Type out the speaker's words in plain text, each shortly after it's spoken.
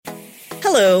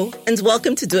Hello, and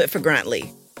welcome to Do It for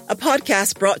Grantley, a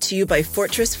podcast brought to you by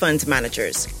Fortress Fund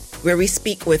Managers, where we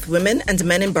speak with women and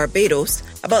men in Barbados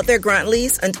about their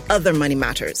Grantleys and other money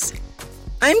matters.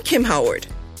 I'm Kim Howard,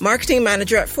 Marketing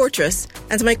Manager at Fortress,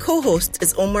 and my co-host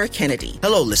is Omar Kennedy.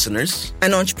 Hello, listeners.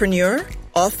 An entrepreneur,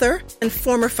 author, and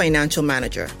former financial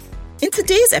manager. In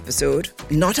today's episode,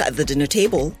 Not at the Dinner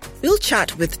Table, we'll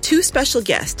chat with two special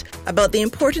guests about the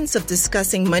importance of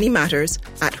discussing money matters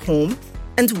at home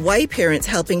and why parents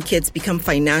helping kids become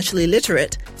financially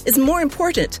literate is more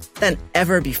important than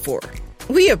ever before.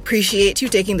 We appreciate you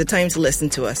taking the time to listen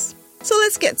to us. So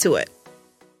let's get to it.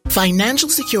 Financial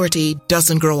security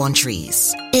doesn't grow on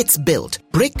trees. It's built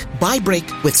brick by brick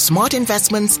with smart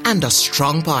investments and a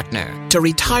strong partner. To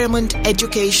retirement,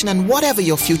 education, and whatever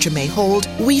your future may hold,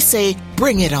 we say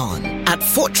bring it on. At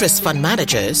Fortress Fund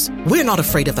Managers, we're not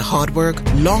afraid of the hard work,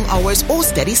 long hours, or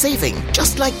steady saving,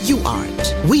 just like you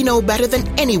aren't. We know better than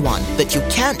anyone that you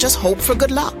can't just hope for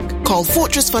good luck. Call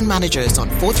Fortress Fund Managers on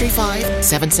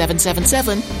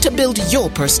 435-7777 to build your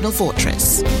personal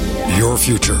fortress. Your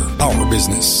future, our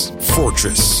business.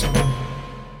 Fortress.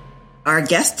 Our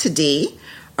guests today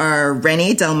are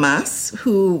Renee Delmas,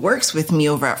 who works with me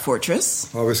over at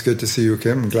Fortress. Always good to see you,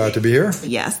 Kim. I'm glad to be here.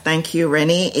 Yes, thank you.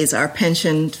 Renee is our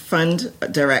pension fund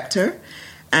director.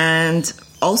 And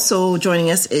also joining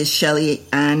us is Shelly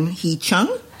Ann Hee Chung.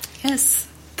 Yes.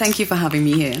 Thank you for having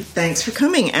me here. Thanks for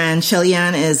coming. And Shelly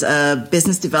Ann is a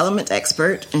business development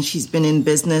expert, and she's been in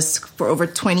business for over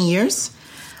 20 years.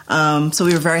 So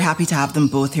we were very happy to have them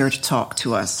both here to talk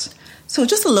to us. So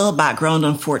just a little background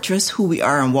on Fortress, who we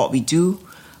are and what we do.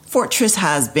 Fortress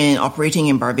has been operating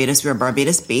in Barbados. We're a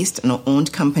Barbados-based and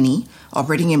owned company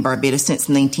operating in Barbados since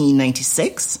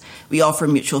 1996. We offer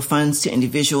mutual funds to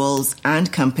individuals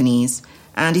and companies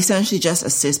and essentially just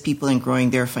assist people in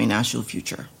growing their financial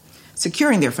future.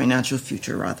 Securing their financial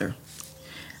future, rather.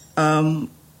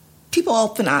 People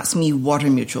often ask me, what are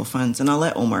mutual funds? And I'll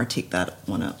let Omar take that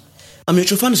one up. A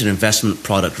mutual fund is an investment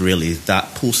product, really,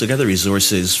 that pulls together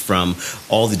resources from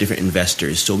all the different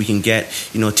investors. So we can get,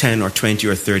 10 or 20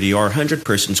 or 30 or 100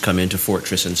 persons come into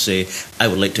Fortress and say, I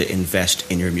would like to invest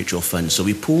in your mutual fund. So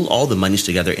we pool all the monies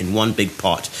together in one big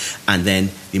pot, and then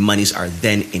the monies are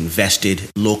then invested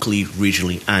locally,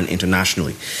 regionally, and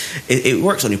internationally. It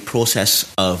works on a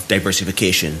process of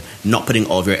diversification, not putting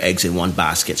all of your eggs in one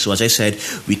basket. So as I said,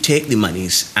 we take the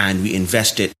monies and we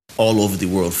invest it all over the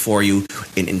world for you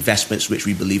in investments which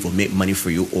we believe will make money for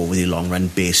you over the long run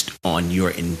based on your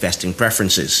investing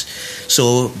preferences.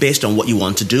 So based on what you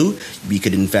want to do, we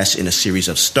could invest in a series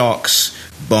of stocks,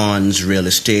 bonds, real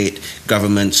estate,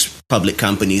 governments, public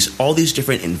companies, all these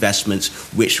different investments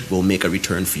which will make a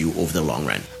return for you over the long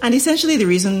run. And essentially the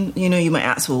reason, you might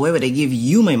ask, well, why would I give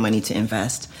you my money to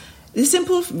invest? The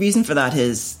simple reason for that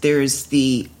is there's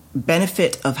the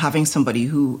benefit of having somebody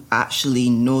who actually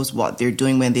knows what they're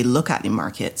doing when they look at the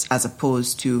markets, as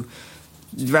opposed to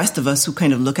the rest of us who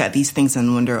kind of look at these things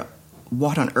and wonder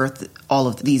what on earth all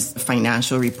of these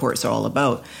financial reports are all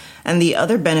about. And the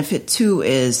other benefit too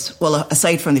is, well,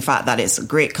 aside from the fact that it's a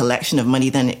great collection of money,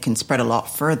 then it can spread a lot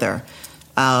further.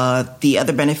 The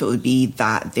other benefit would be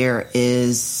that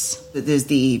there's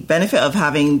the benefit of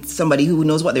having somebody who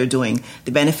knows what they're doing,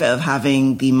 the benefit of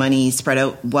having the money spread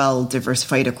out well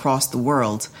diversified across the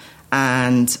world,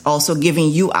 and also giving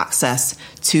you access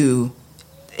to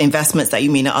investments that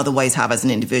you may not otherwise have as an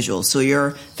individual. So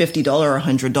your $50 or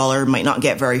 $100 might not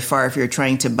get very far if you're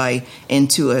trying to buy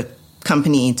into a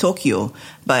company in Tokyo,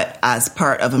 but as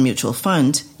part of a mutual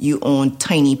fund, you own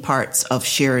tiny parts of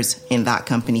shares in that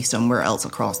company somewhere else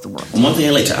across the world. And one thing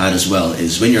I like to add as well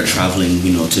is when you're traveling,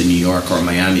 to New York or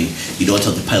Miami, you don't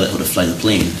tell the pilot how to fly the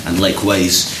plane. And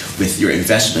likewise, with your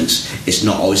investments, it's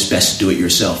not always best to do it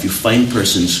yourself. You find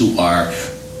persons who are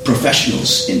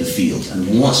professionals in the field,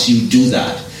 and once you do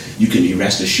that, you can be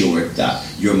rest assured that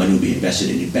your money will be invested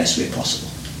in the best way possible.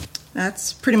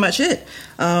 That's pretty much it.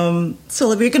 So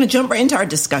we're going to jump right into our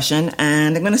discussion,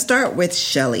 and I'm going to start with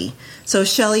Shelly. So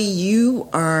Shelly, you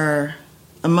are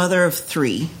a mother of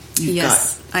three.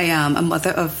 I am a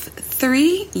mother of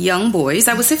three young boys.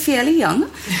 I would say fairly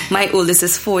young. My oldest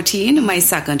is 14, my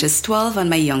second is 12, and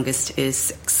my youngest is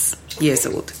 6 years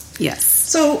old. Yes.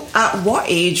 So at what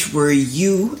age were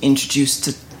you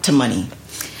introduced to money?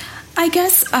 I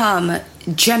guess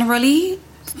generally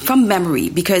from memory,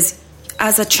 because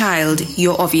as a child,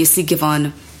 you're obviously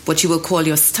given what you will call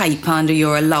your stipend or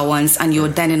your allowance, and you're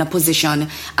then in a position,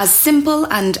 as simple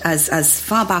and as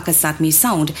far back as that may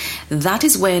sound, that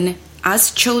is when,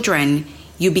 as children,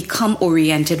 you become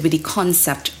oriented with the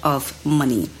concept of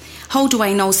money. How do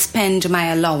I now spend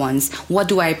my allowance? What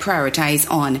do I prioritize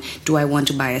on? Do I want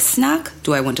to buy a snack?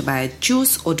 Do I want to buy a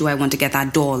juice? Or do I want to get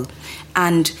that doll?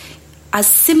 And as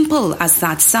simple as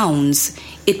that sounds,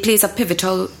 it plays a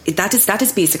pivotal, that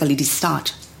is basically the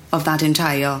start of that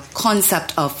entire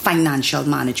concept of financial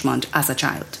management as a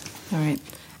child. All right.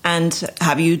 And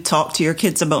have you talked to your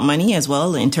kids about money as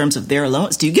well in terms of their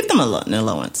allowance? Do you give them an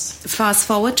allowance? Fast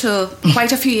forward to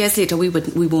quite a few years later, we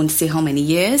won't say how many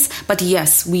years, but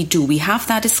yes, we do. We have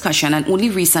that discussion, and only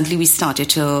recently we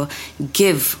started to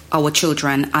give our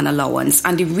children an allowance.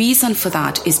 And the reason for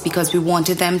that is because we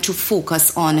wanted them to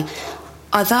focus on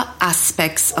other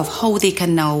aspects of how they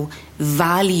can now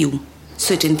value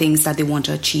certain things that they want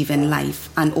to achieve in life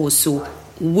and also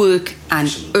work and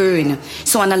earn.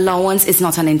 So an allowance is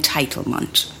not an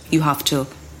entitlement. You have to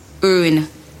earn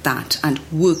that and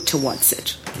work towards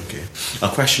it. Okay. A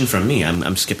question from me.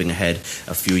 I'm skipping ahead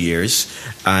a few years.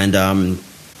 And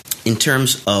in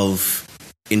terms of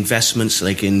investments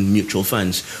like in mutual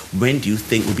funds, when do you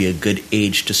think would be a good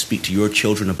age to speak to your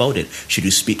children about it? Should you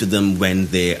speak to them when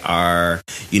they are,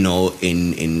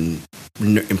 in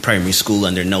primary school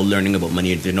and they're now learning about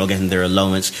money, they're now getting their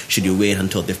allowance? Should you wait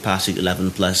until they've passed the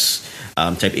 11 plus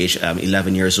type age,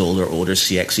 11 years old or older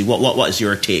CXC? What is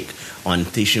your take on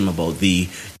teaching them about the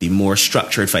more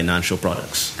structured financial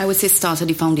products? I would say start at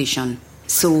the foundation.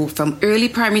 So from early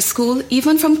primary school,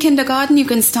 even from kindergarten, you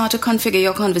can start to configure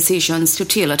your conversations to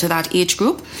tailor to that age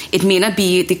group. It may not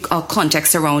be the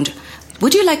context around,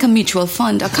 would you like a mutual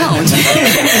fund account?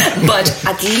 But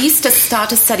at least to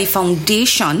start to study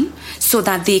foundation so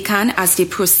that they can, as they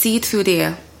proceed through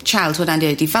their childhood and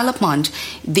their development,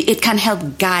 it can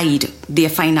help guide their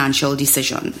financial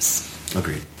decisions.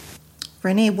 Agreed.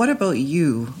 Renee, what about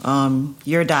you?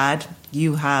 Your dad,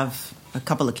 you have a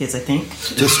couple of kids, I think.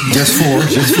 Just four.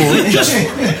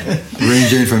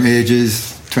 Ranging from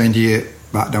ages 28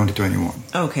 back down to 21.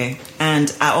 Okay. And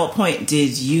at what point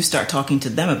did you start talking to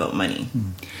them about money?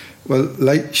 Well,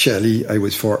 like Shelley, I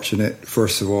was fortunate,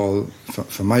 first of all,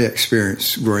 from my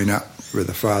experience growing up with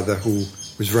a father who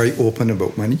was very open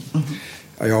about money.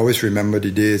 Mm-hmm. I always remember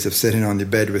the days of sitting on the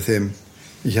bed with him.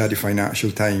 He had the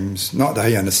Financial Times. Not that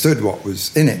I understood what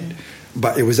was in it,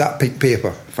 but it was that pink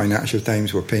paper. Financial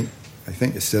Times were pink. I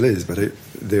think it still is, but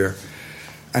there.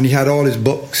 And he had all his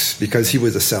books because he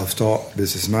was a self-taught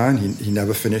businessman. He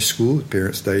never finished school. His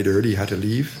parents died early. He had to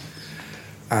leave.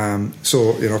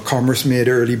 So, commerce made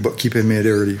early, bookkeeping made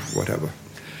early, whatever.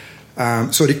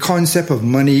 So the concept of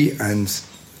money and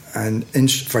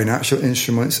financial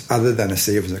instruments other than a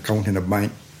savings account in a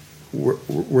bank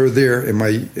were there in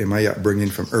my upbringing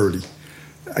from early.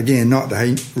 Again, not that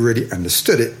I really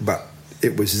understood it, but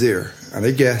it was there. And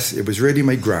I guess it was really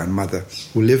my grandmother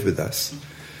who lived with us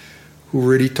who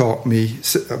really taught me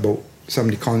about some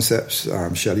of the concepts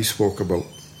Shelley spoke about.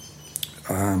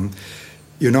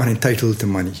 You're not entitled to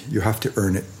money. You have to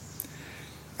earn it.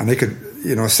 And I could,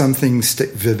 some things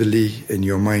stick vividly in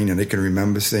your mind, and I can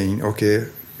remember saying, okay,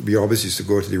 we always used to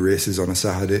go to the races on a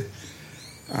Saturday,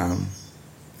 and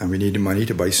we needed money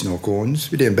to buy snow cones.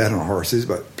 We didn't bet on horses,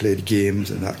 but played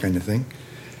games and that kind of thing.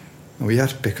 And we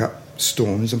had to pick up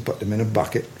stones and put them in a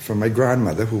bucket from my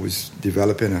grandmother, who was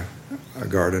developing a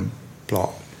garden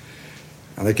plot.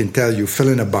 And I can tell you,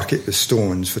 filling a bucket with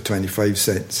stones for 25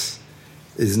 cents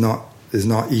is not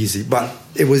easy. But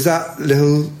it was that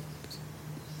little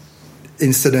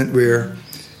incident where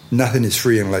nothing is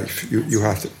free in life. You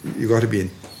got to be,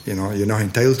 you're not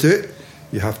entitled to it.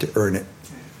 You have to earn it.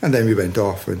 And then we went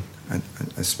off and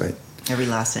spent every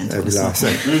last cent.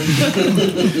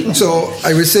 So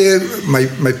I would say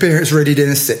my parents really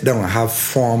didn't sit down and have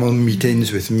formal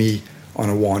meetings with me on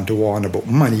a one-to-one about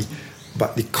money,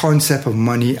 but the concept of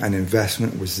money and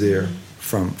investment was there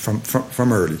from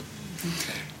early.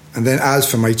 And then as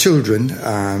for my children,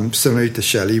 similar to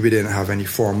Shelley, we didn't have any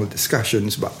formal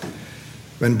discussions, but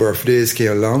when birthdays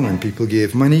came along and people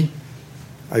gave money,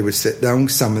 I would sit down.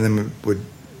 Some of them would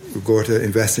go to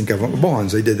invest in government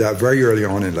bonds. I did that very early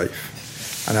on in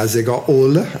life. And as they got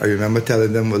older, I remember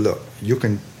telling them, well, look, you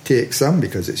can take some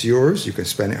because it's yours. You can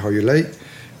spend it how you like.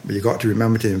 But you got to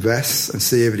remember to invest and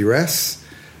save the rest,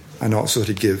 and also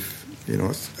to give,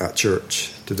 at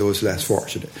church to those less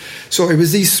fortunate. So it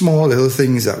was these small little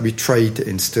things that we tried to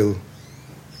instill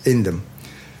in them.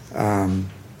 And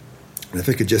if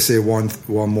I could just say one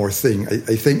more thing,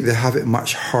 I think they have it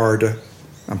much harder,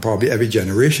 and probably every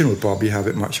generation will probably have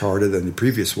it much harder than the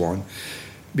previous one,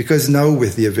 because now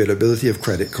with the availability of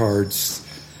credit cards,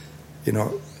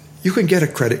 you can get a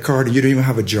credit card and you don't even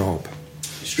have a job.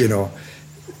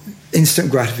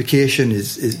 Instant gratification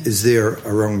is there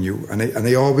around you, and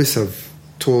I always have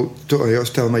always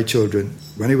tell my children,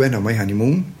 when I went on my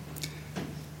honeymoon,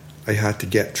 I had to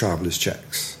get traveller's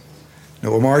checks.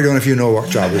 Now, Omar, I don't know if you know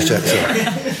what traveller's checks are.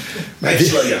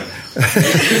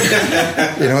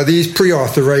 You know, these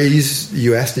pre-authorized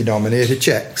US denominated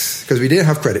checks, because we didn't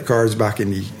have credit cards back in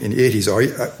the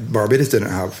 80s. Barbados didn't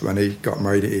have when I got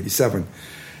married in 87.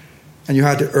 And you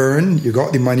had to earn, you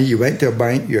got the money, you went to a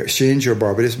bank, you exchanged your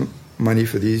Barbados money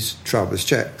for these traveller's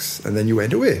checks, and then you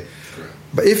went away.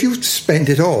 But if you spent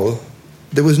it all,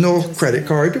 there was no credit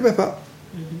card to whip up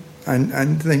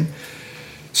and thing.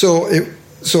 So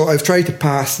I've tried to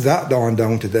pass that on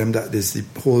down to them, that there's the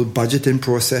whole budgeting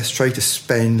process. Try to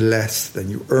spend less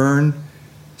than you earn,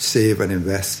 save and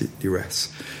invest the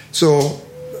rest. So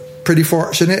pretty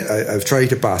fortunate. I've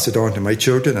tried to pass it on to my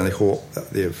children, and I hope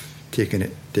that they've taken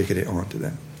it on to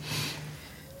them.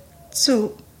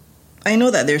 So I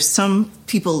know that there's some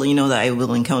people, you know, that I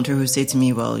will encounter who say to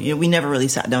me, well, you know, we never really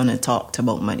sat down and talked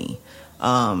about money.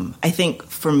 I think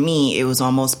for me, it was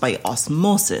almost by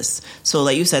osmosis. So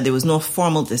like you said, there was no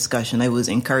formal discussion. I was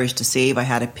encouraged to save. I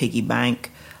had a piggy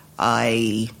bank.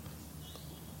 I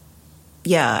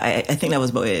think that was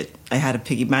about it. I had a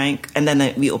piggy bank, and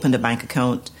then we opened a bank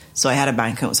account. So I had a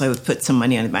bank account, so I would put some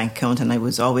money on the bank account, and I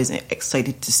was always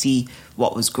excited to see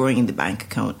what was growing in the bank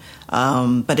account.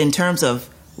 But in terms of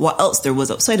what else there was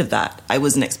outside of that, I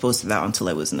wasn't exposed to that until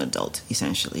I was an adult,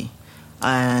 essentially.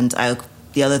 And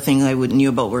the other thing I knew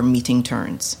about were meeting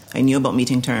turns. I knew about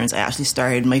meeting turns. I actually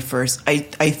started my first... I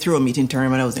threw a meeting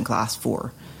turn when I was in class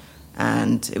 4.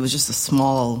 And it was just a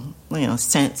small,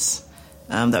 cents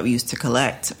that we used to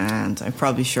collect. And I'm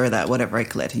probably sure that whatever I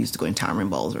collected used to go in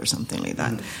tamarind balls or something like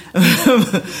that.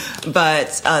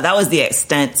 But that was the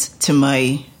extent to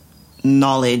my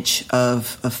knowledge of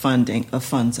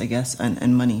funds, I guess,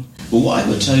 and money. Well, what I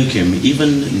would tell you, Kim,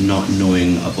 even not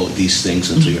knowing about these things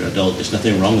until you're an adult, there's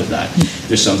nothing wrong with that.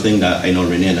 There's something that I know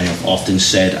Renee and I have often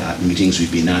said at meetings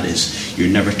we've been at is you're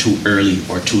never too early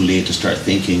or too late to start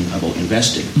thinking about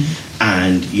investing.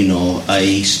 And,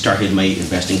 I started my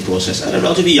investing process at a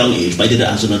relatively young age, but I did it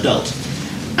as an adult.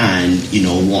 And,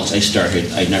 once I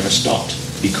started, I never stopped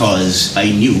because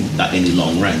I knew that in the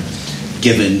long run,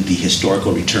 given the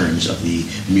historical returns of the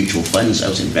mutual funds I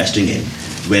was investing in,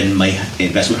 when my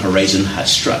investment horizon had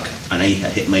struck and I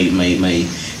had hit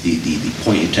the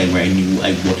point in time where I knew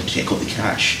I wanted to take out the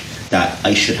cash, that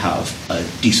I should have a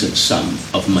decent sum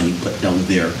of money put down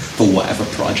there for whatever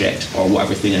project or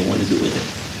whatever thing I want to do with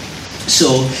it.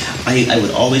 So I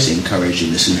would always encourage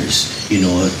the listeners,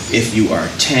 if you are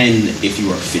 10, if you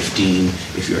are 15,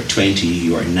 if you are 20,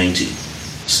 you are 90,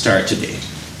 start today,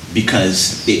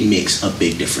 because it makes a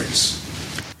big difference.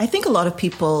 I think a lot of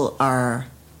people are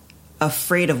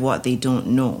afraid of what they don't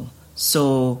know.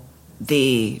 So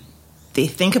they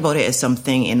think about it as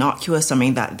something innocuous,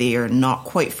 something that they are not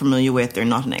quite familiar with, they're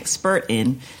not an expert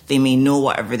in. They may know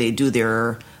whatever they do,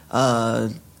 they're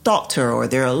a doctor or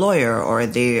they're a lawyer or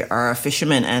they are a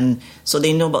fisherman. And so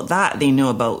they know about that. They know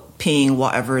about paying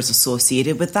whatever is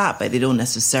associated with that, but they don't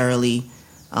necessarily...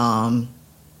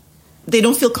 they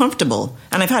don't feel comfortable.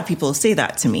 And I've had people say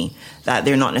that to me, that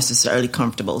they're not necessarily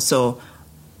comfortable. So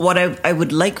what I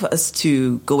would like us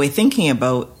to go away thinking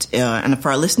about, and for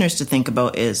our listeners to think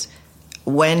about, is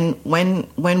when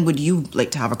would you like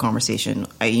to have a conversation?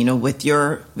 With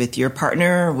your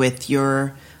partner, with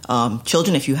your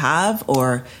children, if you have,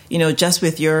 or just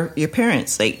with your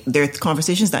parents. Like, there are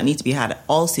conversations that need to be had at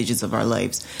all stages of our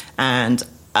lives. And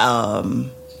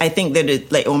I think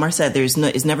that, like Omar said,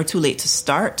 it's never too late to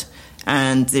start.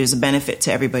 And there's a benefit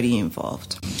to everybody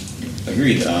involved.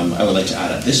 Agreed. I would like to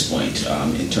add at this point,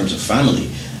 in terms of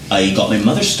family, I got my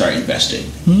mother to start investing,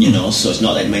 so it's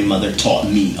not like my mother taught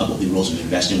me about the rules of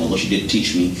investing, although she did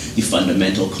teach me the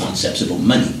fundamental concepts about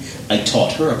money. I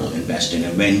taught her about investing,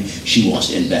 and when she wants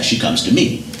to invest, she comes to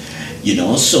me.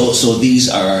 So these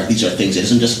are things. It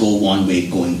doesn't just go one way,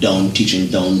 going down, teaching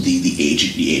down the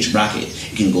age bracket.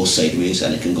 It can go sideways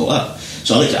and it can go up.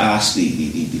 So I'd like to ask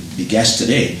the guest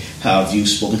today, have you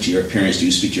spoken to your parents? Do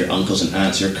you speak to your uncles and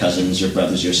aunts, your cousins, your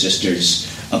brothers, your sisters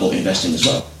about investing as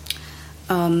well?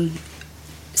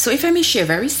 So if I may share,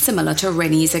 very similar to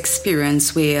Renee's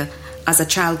experience, where as a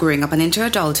child growing up and into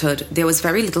adulthood, there was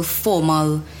very little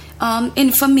formal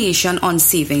information on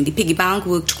saving. The piggy bank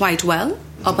worked quite well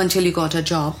up until you got a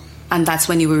job, and that's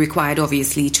when you were required,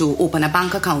 obviously, to open a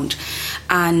bank account.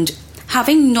 And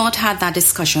having not had that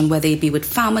discussion, whether it be with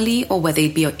family or whether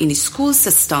it be in the school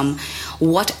system,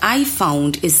 what I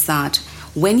found is that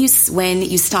when you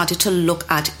started to look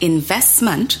at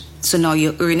investment, so now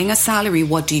you're earning a salary,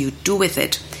 what do you do with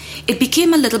it? it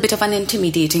became a little bit of an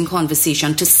intimidating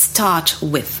conversation to start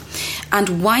with.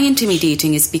 And why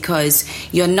intimidating is because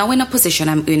you're now in a position,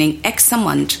 I'm earning X a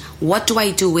month. What do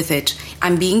I do with it?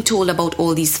 I'm being told about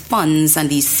all these funds and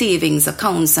these savings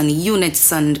accounts and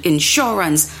units and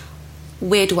insurance.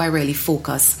 Where do I really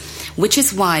focus? Which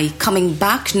is why coming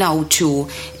back now to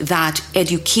that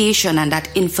education and that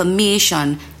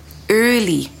information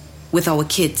early with our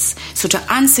kids. So to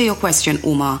answer your question,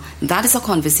 Omar, that is a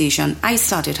conversation I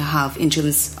started to have in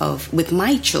terms of with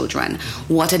my children.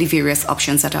 What are the various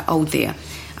options that are out there?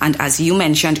 And as you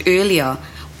mentioned earlier,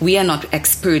 we are not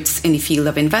experts in the field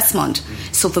of investment.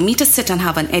 So for me to sit and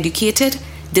have an educated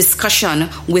discussion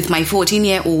with my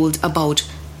 14-year-old about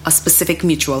a specific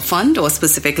mutual fund or a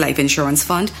specific life insurance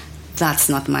fund, that's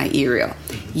not my area.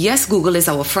 Yes, Google is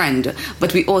our friend,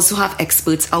 but we also have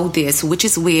experts out there, so which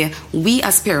is where we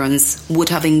as parents would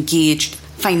have engaged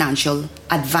financial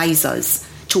advisors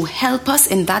to help us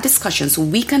in that discussion so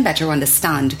we can better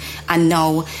understand. And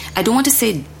now, I don't want to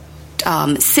say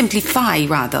simplify,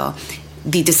 rather,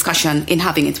 the discussion in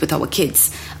having it with our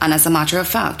kids. And as a matter of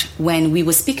fact, when we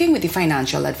were speaking with the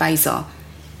financial advisor,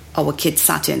 our kids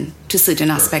sat in to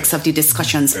certain aspects of the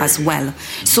discussions as well.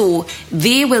 So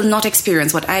they will not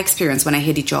experience what I experienced when I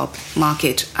hit the job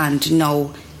market and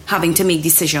now having to make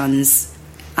decisions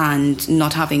and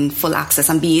not having full access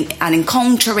and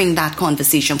encountering that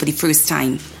conversation for the first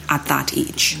time at that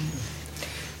age.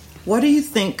 What do you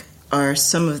think are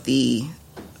some of the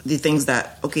things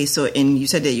that, okay, so you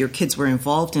said that your kids were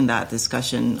involved in that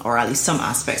discussion, or at least some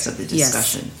aspects of the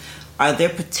discussion. Yes. Are there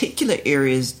particular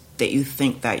areas that you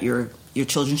think that your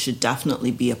children should definitely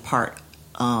be a part,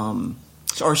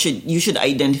 or you should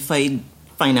identify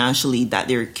financially that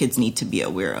their kids need to be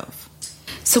aware of?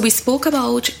 So we spoke a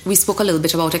little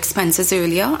bit about expenses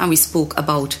earlier, and we spoke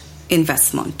about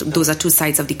investment. Those are two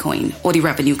sides of the coin, or the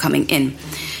revenue coming in.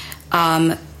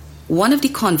 One of the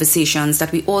conversations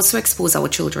that we also expose our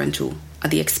children to are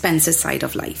the expenses side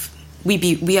of life.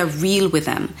 We are real with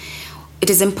them. It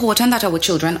is important that our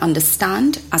children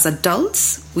understand as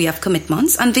adults we have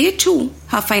commitments, and they too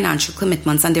have financial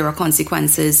commitments, and there are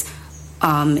consequences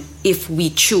if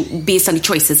we choose based on the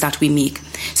choices that we make.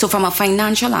 So from a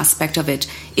financial aspect of it,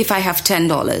 if I have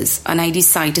 $10 and I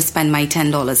decide to spend my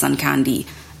 $10 on candy,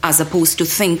 as opposed to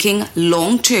thinking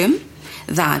long term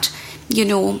that,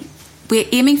 we're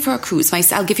aiming for a cruise.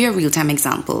 I'll give you a real-time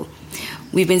example.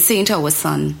 We've been saying to our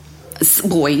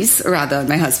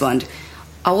my husband,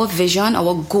 our vision,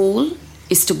 our goal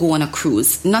is to go on a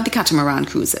cruise, not the catamaran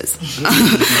cruises,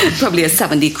 probably a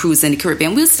 7-day cruise in the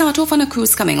Caribbean. We'll start off on a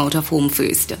cruise coming out of home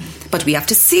first, but we have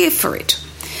to save for it.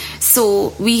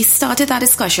 So we started that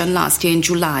discussion last year in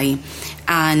July,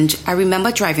 and I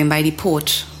remember driving by the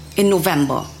port in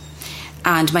November,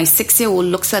 and my 6-year-old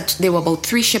looks at, there were about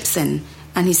 3 ships in,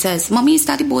 and he says, Mommy, is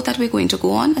that the boat that we're going to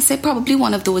go on? I said, probably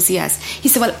one of those, yes. He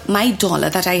said, well, my $1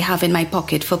 that I have in my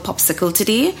pocket for popsicle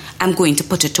today, I'm going to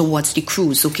put it towards the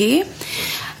cruise, okay?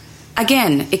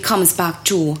 Again, it comes back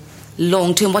to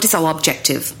long term, what is our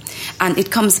objective? And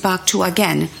it comes back to,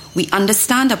 again, we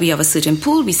understand that we have a certain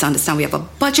pool, we understand we have a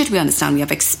budget, we understand we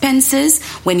have expenses.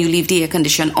 When you leave the air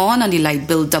condition on and the light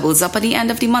bill doubles up at the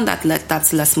end of the month,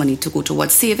 that's less money to go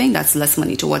towards saving, that's less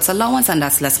money towards allowance, and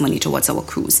that's less money towards our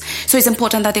cruise. So it's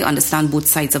important that they understand both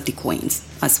sides of the coins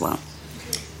as well.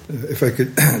 If I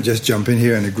could just jump in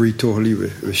here and agree totally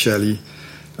with Shelley.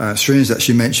 Strange that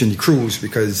she mentioned the cruise,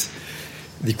 because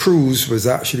the cruise was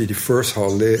actually the first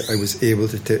holiday I was able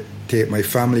to take my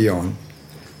family on.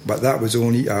 But that was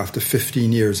only after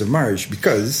 15 years of marriage,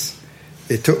 because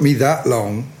it took me that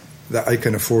long that I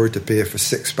can afford to pay for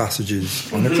 6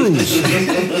 passages on a cruise.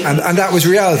 and that was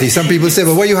reality. Some people say,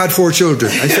 well, you had 4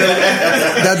 children. I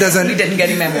said, that doesn't... We didn't get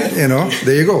a memo.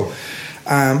 There you go.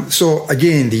 So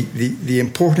again, the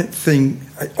important thing,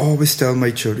 I always tell my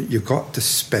children, you got to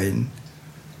spend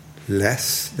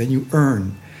less than you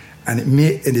earn. And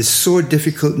it is so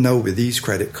difficult now with these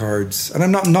credit cards. And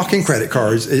I'm not knocking credit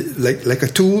cards. Like a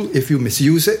tool, if you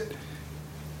misuse it,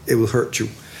 it will hurt you.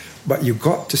 But you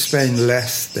got to spend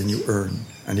less than you earn.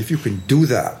 And if you can do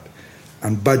that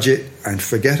and budget and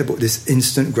forget about this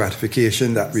instant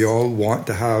gratification that we all want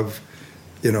to have,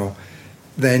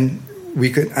 then we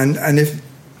can. And if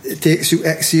it takes you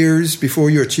X years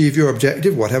before you achieve your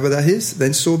objective, whatever that is,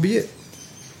 then so be it.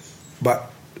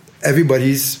 But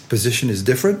everybody's position is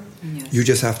different. Yes. You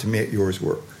just have to make yours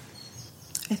work.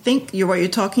 I think what you're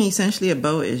talking essentially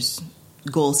about is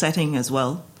goal setting as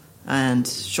well, and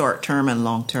short term and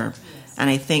long term. Yes. And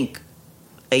I think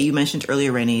you mentioned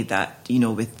earlier, Rennie, that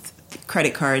with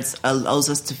credit cards allows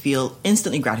us to feel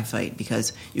instantly gratified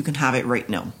because you can have it right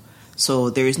now.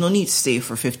 So there is no need to save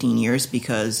for 15 years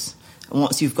because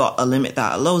once you've got a limit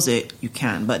that allows it, you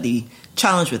can. But the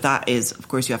challenge with that is, of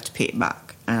course, you have to pay it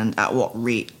back, and at what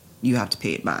rate you have to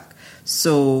pay it back.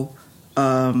 So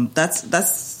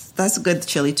that's good,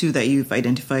 Shelley, too, that you've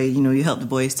identified. You help the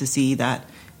boys to see that,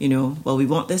 well, we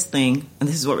want this thing, and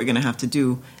this is what we're going to have to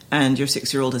do. And your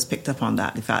 6-year-old has picked up on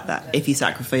that, the fact that if he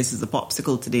sacrifices the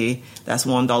popsicle today, that's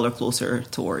 $1 closer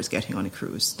towards getting on a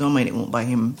cruise. Don't mind, it won't buy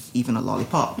him even a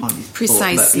lollipop on the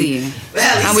Precisely.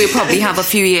 And we'll probably have a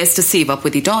few years to save up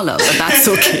with the dollar, but that's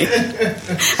okay.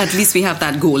 At least we have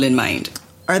that goal in mind.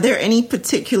 Are there any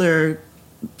particular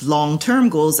long-term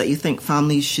goals that you think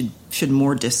families should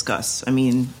more discuss? I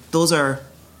mean, those are,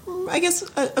 I guess,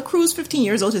 a cruise 15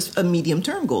 years old is a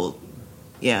medium-term goal.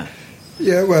 Yeah.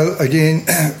 Yeah, well, again,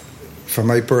 from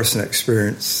my personal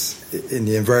experience, in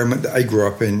the environment that I grew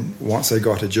up in, once I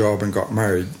got a job and got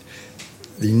married,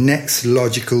 the next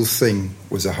logical thing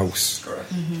was a house.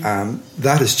 Correct. Mm-hmm.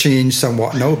 That has changed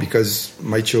somewhat now because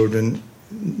my children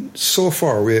so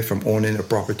far away from owning a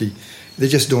property, they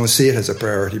just don't see it as a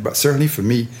priority. But certainly for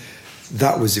me,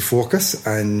 that was the focus.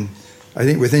 And I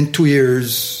think within 2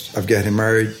 years of getting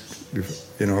married, we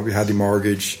had the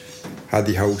mortgage, had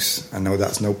the house, and now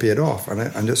that's now paid off. And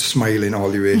I'm just smiling all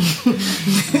the way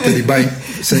to the bank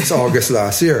since August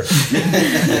last year.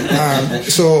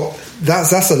 So I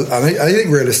think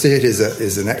real estate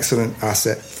is an excellent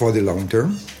asset for the long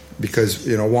term because,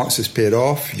 once it's paid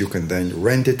off, you can then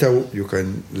rent it out, you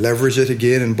can leverage it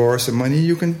again and borrow some money,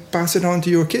 you can pass it on to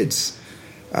your kids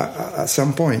at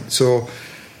some point. So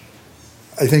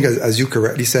I think, as you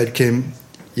correctly said, Kim,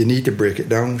 you need to break it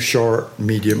down short,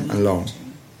 medium, and long.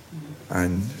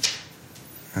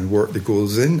 And work the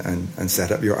goals in and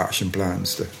set up your action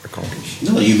plans to accomplish.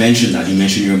 No, you mentioned that. You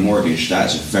mentioned your mortgage.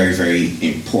 That's a very, very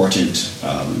important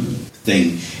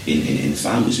thing in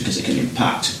families because it can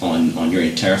impact on your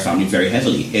entire family very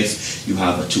heavily. If you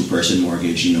have a 2-person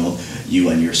mortgage, you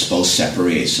and your spouse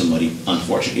separate, somebody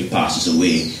unfortunately passes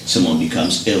away, someone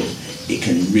becomes ill, it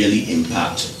can really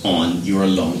impact on your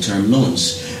long-term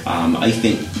loans. I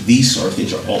think these sort of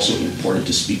things are also important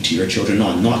to speak to your children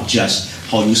on, not just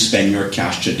how you spend your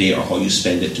cash today or how you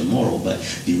spend it tomorrow, but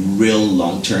the real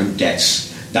long-term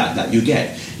debts that you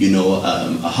get.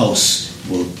 A house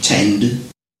will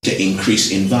tend to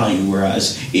increase in value,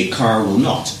 whereas a car will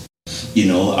not. Do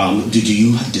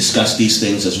you discuss these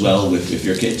things as well with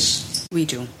your kids? We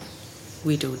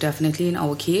do, definitely in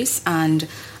our case. And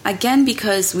again,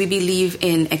 because we believe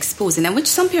in exposing, and which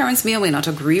some parents may or may not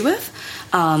agree with,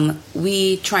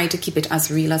 we try to keep it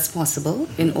as real as possible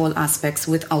in all aspects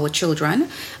with our children.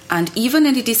 And even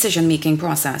in the decision-making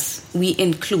process, we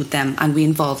include them and we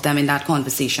involve them in that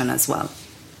conversation as well.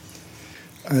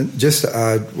 And just to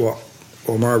add what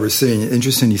Omar was saying,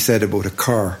 interesting he said about a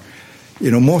car.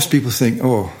 Most people think,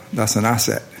 oh, that's an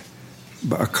asset.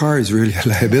 But a car is really a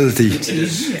liability,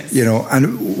 yes.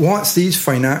 And once these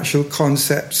financial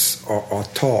concepts are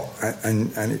taught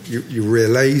and you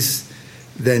realize,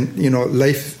 then,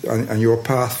 life and your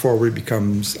path forward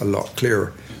becomes a lot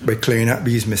clearer by clearing up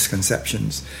these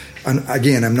misconceptions. And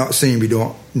again, I'm not saying we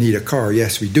don't need a car.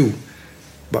 Yes, we do.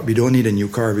 But we don't need a new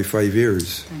car every 5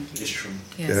 years. It's true.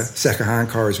 Yes. Yeah? Second-hand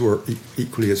cars work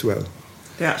equally as well.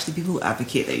 There are actually people who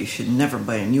advocate that you should never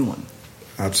buy a new one.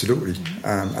 Absolutely,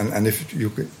 and if you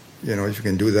could, if you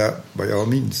can do that, by all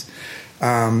means.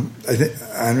 I think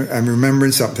I'm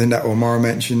remembering something that Omar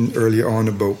mentioned earlier on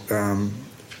about the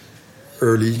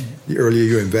earlier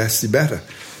you invest, the better.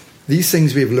 These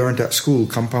things we've learned at school,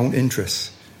 compound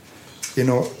interest.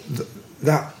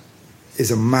 That is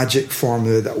a magic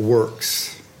formula that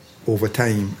works over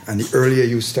time, and the earlier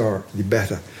you start, the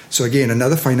better. So again,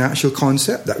 another financial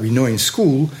concept that we know in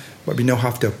school, but we now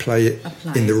have to apply it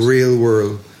in the real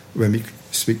world when we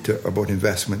speak about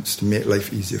investments to make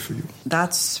life easier for you.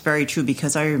 That's very true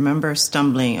because I remember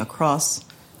stumbling across,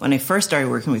 when I first started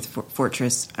working with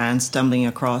Fortress, and stumbling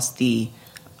across the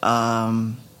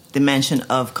mention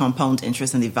of compound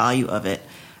interest and the value of it.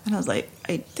 And I was like,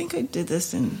 I think I did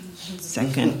this in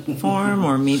second form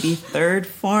or maybe third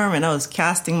form. And I was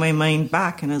casting my mind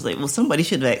back and I was like, well, somebody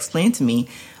should have explained to me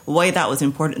why that was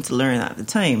important to learn at the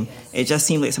time. It just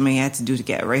seemed like something I had to do to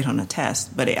get it right on a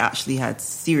test, but it actually had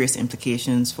serious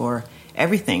implications for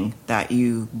everything that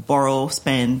you borrow,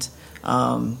 spend,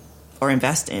 or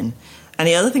invest in. And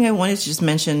the other thing I wanted to just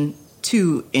mention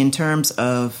too, in terms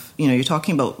of, we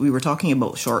were talking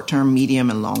about short-term, medium,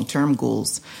 and long-term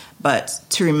goals, but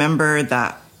to remember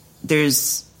that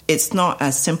it's not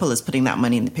as simple as putting that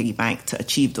money in the piggy bank to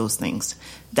achieve those things.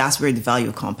 That's where the value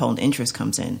of compound interest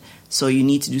comes in. So you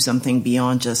need to do something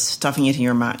beyond just stuffing it in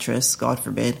your mattress, God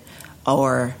forbid,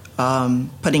 or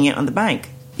putting it on the bank,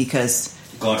 because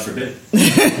God forbid.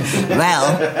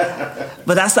 well,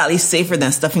 but that's at least safer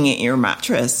than stuffing it in your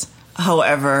mattress.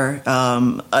 However,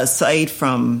 aside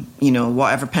from,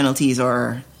 whatever penalties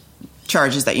or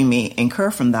charges that you may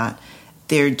incur from that,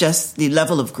 the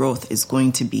level of growth is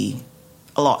going to be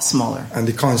a lot smaller. And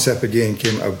the concept again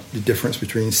came of the difference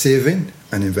between saving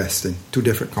and investing. Two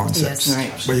different concepts. Yes,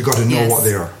 right. But you got to know what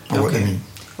they are and what they mean.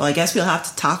 Well, I guess we'll have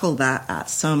to tackle that at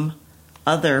some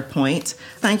other point.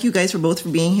 Thank you guys for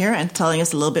being here and telling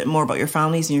us a little bit more about your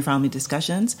families and your family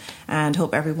discussions, and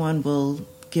hope everyone will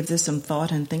give this some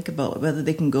thought and think about whether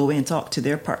they can go in and talk to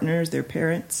their partners, their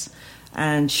parents,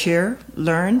 and share,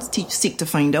 learn, teach, seek to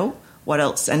find out what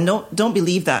else. And don't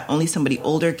believe that only somebody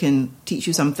older can teach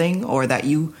you something, or that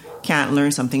you can't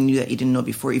learn something new that you didn't know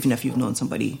before, even if you've known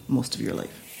somebody most of your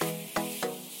life.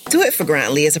 Do It for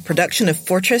Grantley is a production of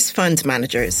Fortress Fund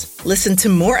Managers. Listen to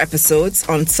more episodes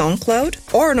on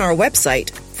SoundCloud or on our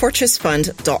website,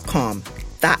 fortressfund.com.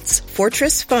 That's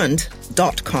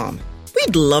fortressfund.com.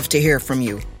 We'd love to hear from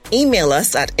you. Email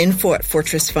us at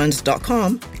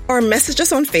info@fortressfund.com or message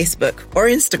us on Facebook or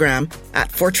Instagram at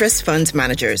Fortress Fund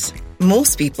Managers.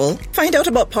 Most people find out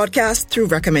about podcasts through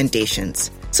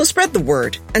recommendations. So spread the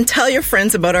word and tell your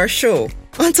friends about our show.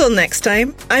 Until next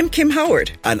time, I'm Kim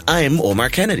Howard. And I'm Omar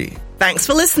Kennedy. Thanks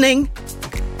for listening.